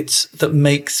is it that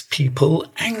makes people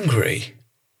angry?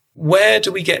 Where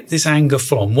do we get this anger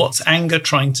from? What's anger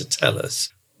trying to tell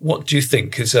us? What do you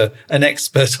think as an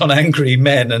expert on angry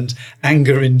men and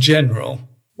anger in general?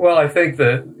 Well, I think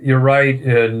that you're right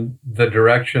in the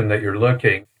direction that you're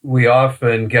looking. We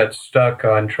often get stuck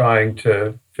on trying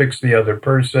to fix the other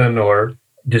person or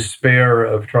despair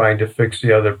of trying to fix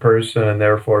the other person and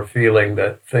therefore feeling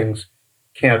that things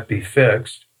can't be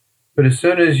fixed. But as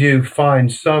soon as you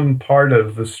find some part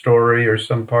of the story or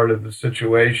some part of the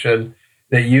situation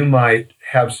that you might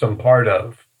have some part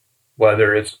of,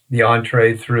 whether it's the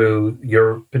entree through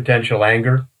your potential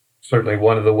anger, certainly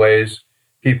one of the ways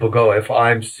people go, if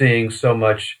I'm seeing so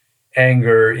much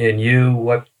anger in you,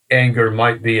 what anger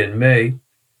might be in me?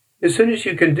 As soon as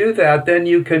you can do that, then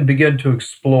you can begin to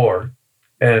explore.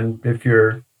 And if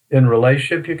you're in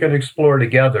relationship, you can explore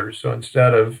together. So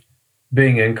instead of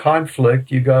being in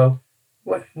conflict, you go,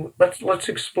 let's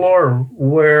explore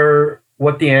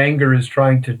what the anger is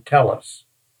trying to tell us.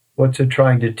 What's it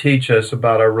trying to teach us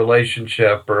about our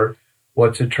relationship, or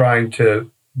what's it trying to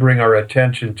bring our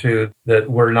attention to that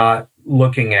we're not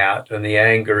looking at? And the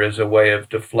anger is a way of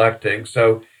deflecting.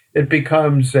 So it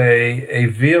becomes a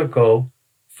vehicle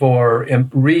for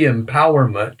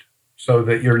re-empowerment so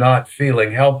that you're not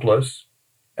feeling helpless,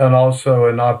 and also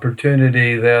an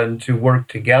opportunity then to work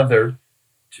together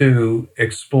to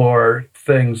explore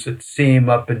things that seem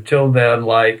up until then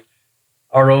like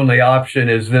our only option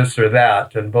is this or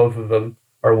that, and both of them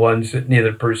are ones that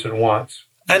neither person wants.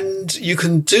 And you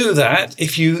can do that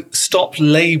if you stop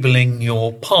labeling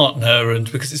your partner,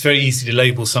 and because it's very easy to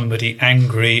label somebody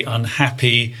angry,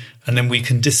 unhappy, and then we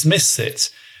can dismiss it.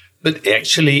 But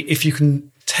actually, if you can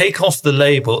take off the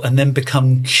label and then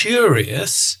become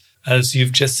curious, as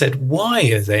you've just said, why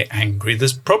are they angry?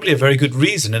 There's probably a very good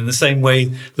reason, in the same way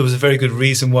there was a very good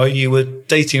reason why you were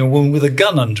dating a woman with a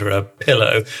gun under a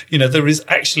pillow. There is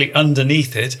actually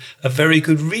underneath it a very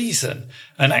good reason.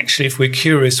 And actually, if we're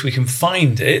curious, we can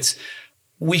find it,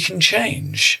 we can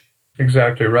change.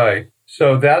 Exactly right.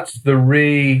 So that's the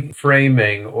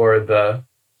reframing, or the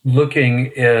looking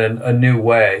in a new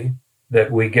way,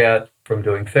 that we get from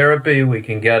doing therapy. We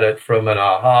can get it from an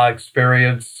aha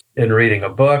experience in reading a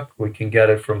book. We can get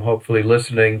it from hopefully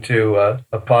listening to a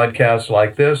podcast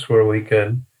like this, where we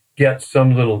can get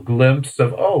some little glimpse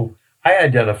of, oh, I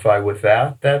identify with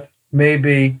that. That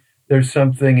maybe there's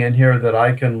something in here that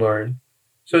I can learn.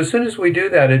 So as soon as we do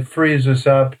that, it frees us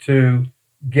up to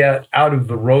get out of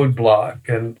the roadblock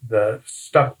and the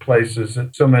stuck places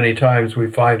that so many times we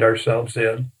find ourselves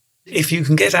in. If you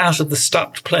can get out of the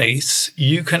stuck place,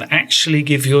 you can actually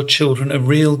give your children a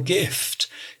real gift.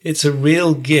 It's a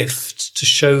real gift to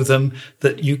show them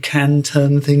that you can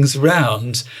turn things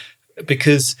around,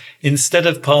 because instead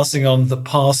of passing on the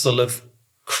parcel of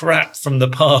crap from the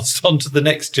past onto the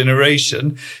next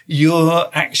generation, you're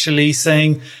actually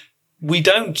saying, we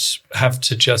don't have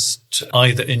to just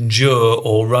either endure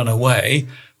or run away.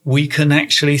 We can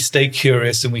actually stay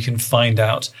curious, and we can find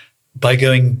out by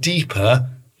going deeper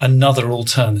another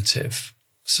alternative.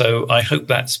 So I hope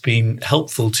that's been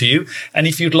helpful to you. And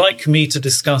if you'd like me to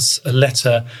discuss a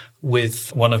letter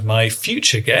with one of my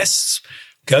future guests,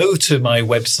 go to my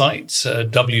website,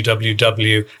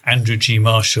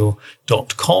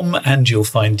 www.andrewgmarshall.com, and you'll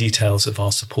find details of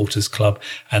our supporters club.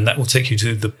 And that will take you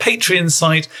to the Patreon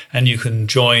site, and you can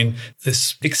join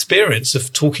this experience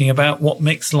of talking about what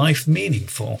makes life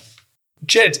meaningful.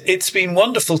 Jed, it's been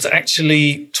wonderful to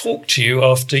actually talk to you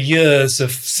after years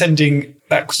of sending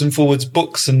backwards and forwards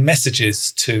books and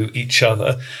messages to each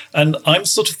other. And I'm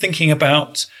sort of thinking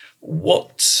about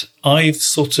what I've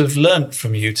sort of learnt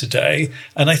from you today.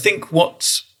 And I think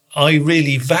what I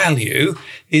really value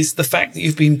is the fact that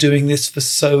you've been doing this for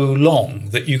so long,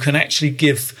 that you can actually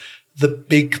give the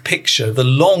big picture, the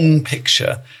long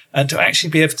picture, and to actually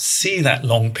be able to see that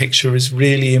long picture is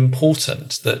really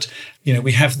important. That,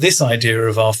 we have this idea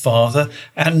of our Father,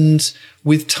 and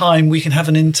with time we can have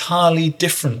an entirely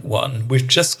different one. We've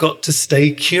just got to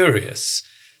stay curious.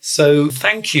 So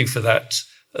thank you for that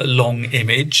long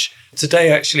image. Today,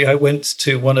 actually, I went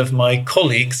to one of my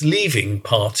colleagues' leaving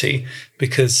party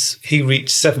because he reached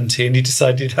 70 and he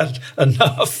decided he'd had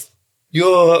enough.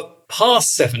 You're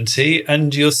past 70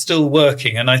 and you're still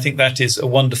working, and I think that is a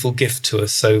wonderful gift to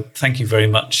us. So thank you very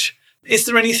much. Is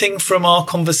there anything from our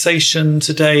conversation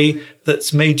today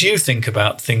that's made you think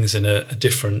about things in a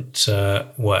different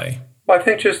way? Well, I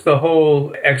think just the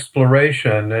whole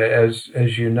exploration, as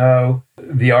you know,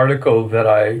 the article that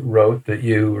I wrote that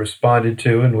you responded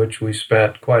to, in which we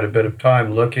spent quite a bit of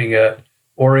time looking at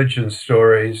origin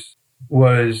stories,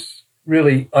 was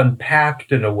really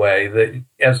unpacked in a way that,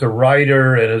 as a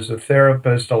writer and as a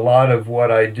therapist, a lot of what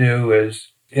I do is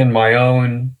in my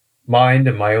own mind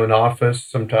in my own office,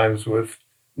 sometimes with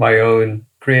my own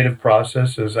creative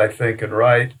process as I think and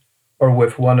write, or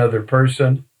with one other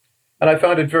person. And I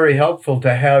found it very helpful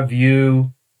to have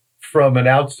you from an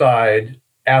outside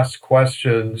ask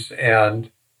questions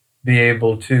and be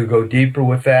able to go deeper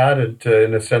with that and to,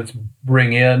 in a sense,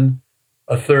 bring in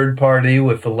a third party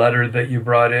with the letter that you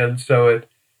brought in. So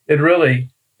it really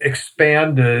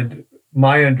expanded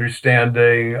my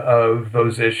understanding of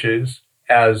those issues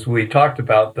as we talked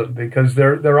about them, because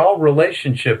they're all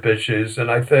relationship issues.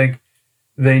 And I think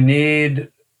they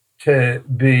need to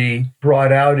be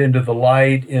brought out into the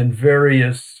light in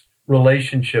various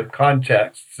relationship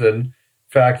contexts. And the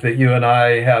fact that you and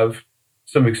I have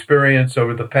some experience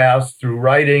over the past through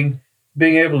writing,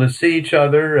 being able to see each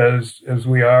other as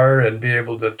we are and be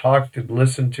able to talk to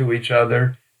listen to each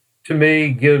other, to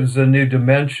me gives a new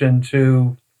dimension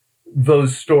to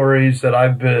those stories that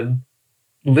I've been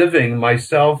living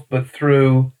myself, but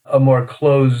through a more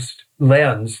closed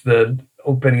lens than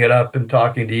opening it up and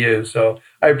talking to you. So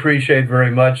I appreciate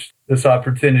very much this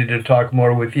opportunity to talk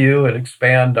more with you and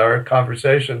expand our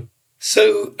conversation.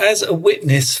 So as a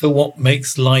witness for what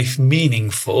makes life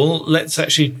meaningful, let's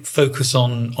actually focus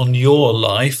on your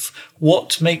life.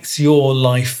 What makes your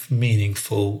life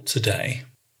meaningful today?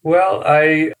 Well,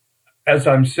 as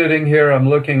I'm sitting here, I'm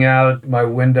looking out my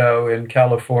window in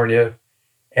California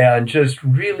and just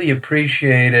really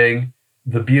appreciating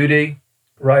the beauty.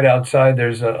 Right outside,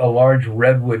 there's a large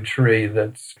redwood tree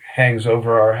that hangs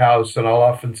over our house, and I'll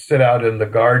often sit out in the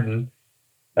garden.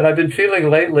 And I've been feeling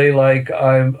lately like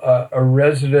I'm a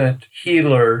resident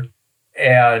healer,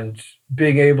 and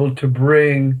being able to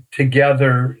bring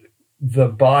together the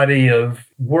body of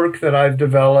work that I've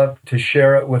developed to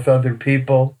share it with other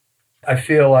people. I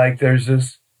feel like there's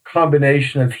this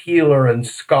combination of healer and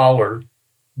scholar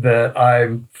that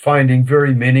I'm finding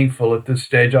very meaningful at this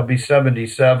stage. I'll be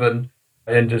 77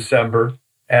 in December,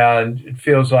 and it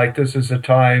feels like this is a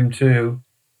time to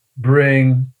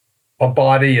bring a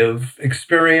body of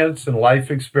experience and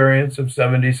life experience of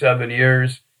 77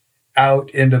 years out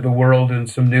into the world in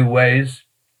some new ways.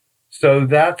 So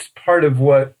that's part of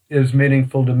what is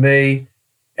meaningful to me.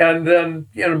 And then,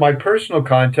 my personal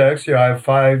context, I have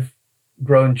 5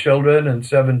 grown children and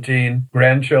 17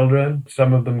 grandchildren,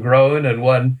 some of them grown, and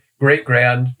 1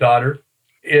 great-granddaughter.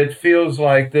 It feels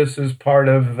like this is part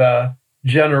of the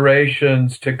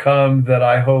generations to come that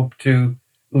I hope to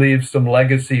leave some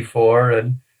legacy for,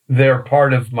 and they're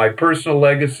part of my personal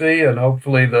legacy, and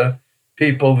hopefully the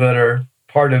people that are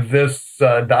part of this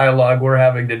dialogue we're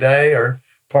having today are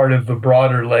part of the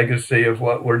broader legacy of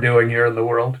what we're doing here in the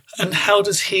world. And how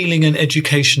does healing and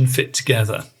education fit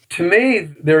together? To me,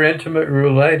 they're intimately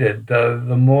related.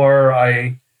 The more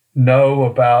I know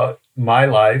about my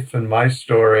life and my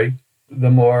story,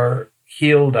 the more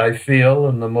healed I feel,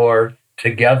 and the more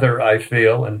together I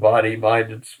feel in body,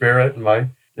 mind, and spirit,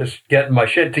 and just getting my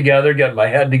shit together, getting my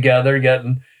head together,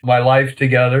 getting my life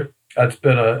together. That's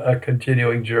been a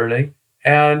continuing journey.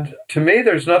 And to me,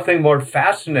 there's nothing more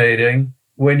fascinating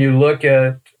when you look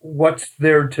at what's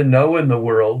there to know in the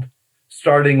world,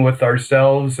 starting with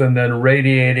ourselves and then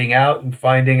radiating out and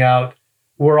finding out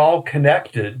we're all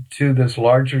connected to this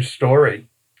larger story.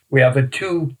 We have a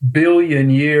 2 billion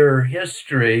year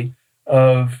history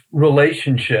of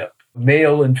relationship,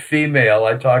 male and female.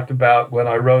 I talked about when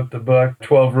I wrote the book,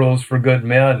 12 Rules for Good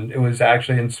Men. It was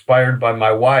actually inspired by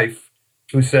my wife,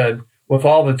 who said, with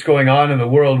all that's going on in the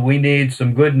world, we need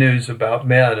some good news about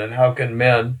men, and how can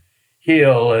men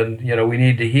heal? And, we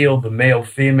need to heal the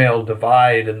male-female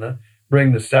divide and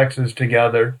bring the sexes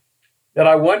together. And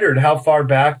I wondered, how far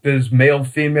back does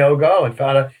male-female go? And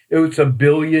found out it was 1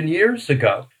 billion years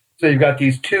ago. So you've got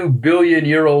these 2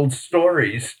 billion-year-old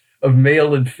stories of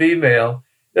male and female.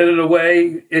 And in a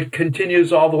way, it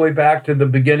continues all the way back to the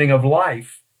beginning of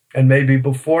life, and maybe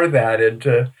before that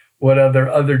into what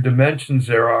other dimensions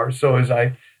there are. So as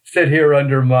I sit here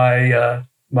under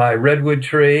my redwood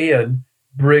tree and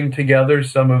bring together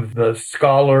some of the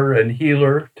scholar and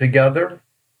healer together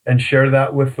and share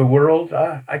that with the world,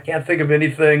 I can't think of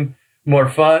anything more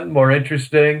fun, more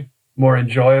interesting, more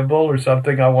enjoyable, or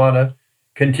something I want to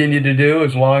continue to do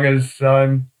as long as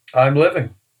I'm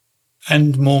living.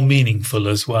 And more meaningful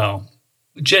as well.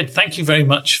 Jed, thank you very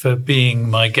much for being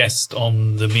my guest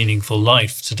on The Meaningful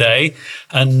Life today.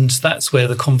 And that's where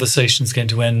the conversation is going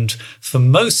to end for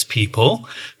most people.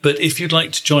 But if you'd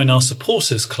like to join our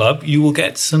supporters club, you will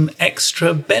get some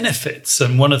extra benefits.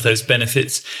 And one of those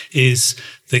benefits is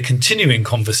the continuing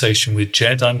conversation with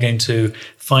Jed. I'm going to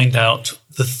find out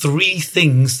the 3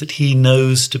 things that he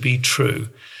knows to be true.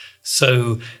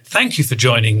 So thank you for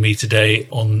joining me today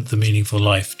on The Meaningful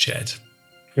Life, Jed.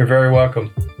 You're very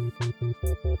welcome.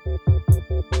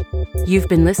 You've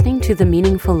been listening to The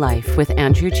Meaningful Life with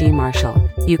Andrew G. Marshall.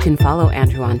 You can follow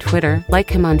Andrew on Twitter, like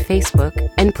him on Facebook,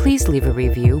 and please leave a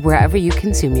review wherever you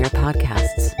consume your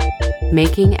podcasts.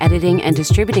 Making, editing, and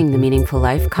distributing The Meaningful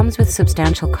Life comes with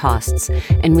substantial costs,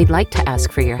 and we'd like to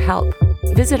ask for your help.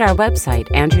 Visit our website,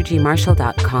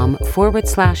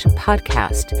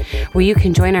 andrewgmarshall.com/podcast, where you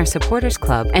can join our supporters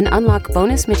club and unlock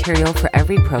bonus material for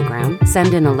every program,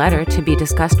 send in a letter to be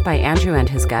discussed by Andrew and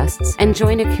his guests, and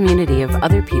join a community of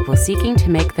other people seeking to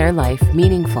make their life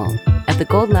meaningful. At the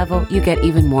gold level, you get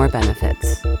even more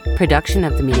benefits. Production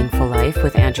of The Meaningful Life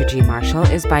with Andrew G. Marshall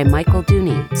is by Michael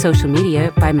Dooney. Social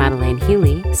media by Madeleine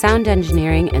Healy. Sound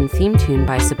engineering and theme tune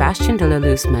by Sebastian de la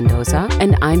Luz Mendoza.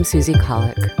 And I'm Susie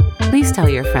Colick. Please tell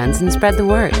your friends and spread the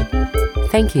word.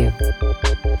 Thank you.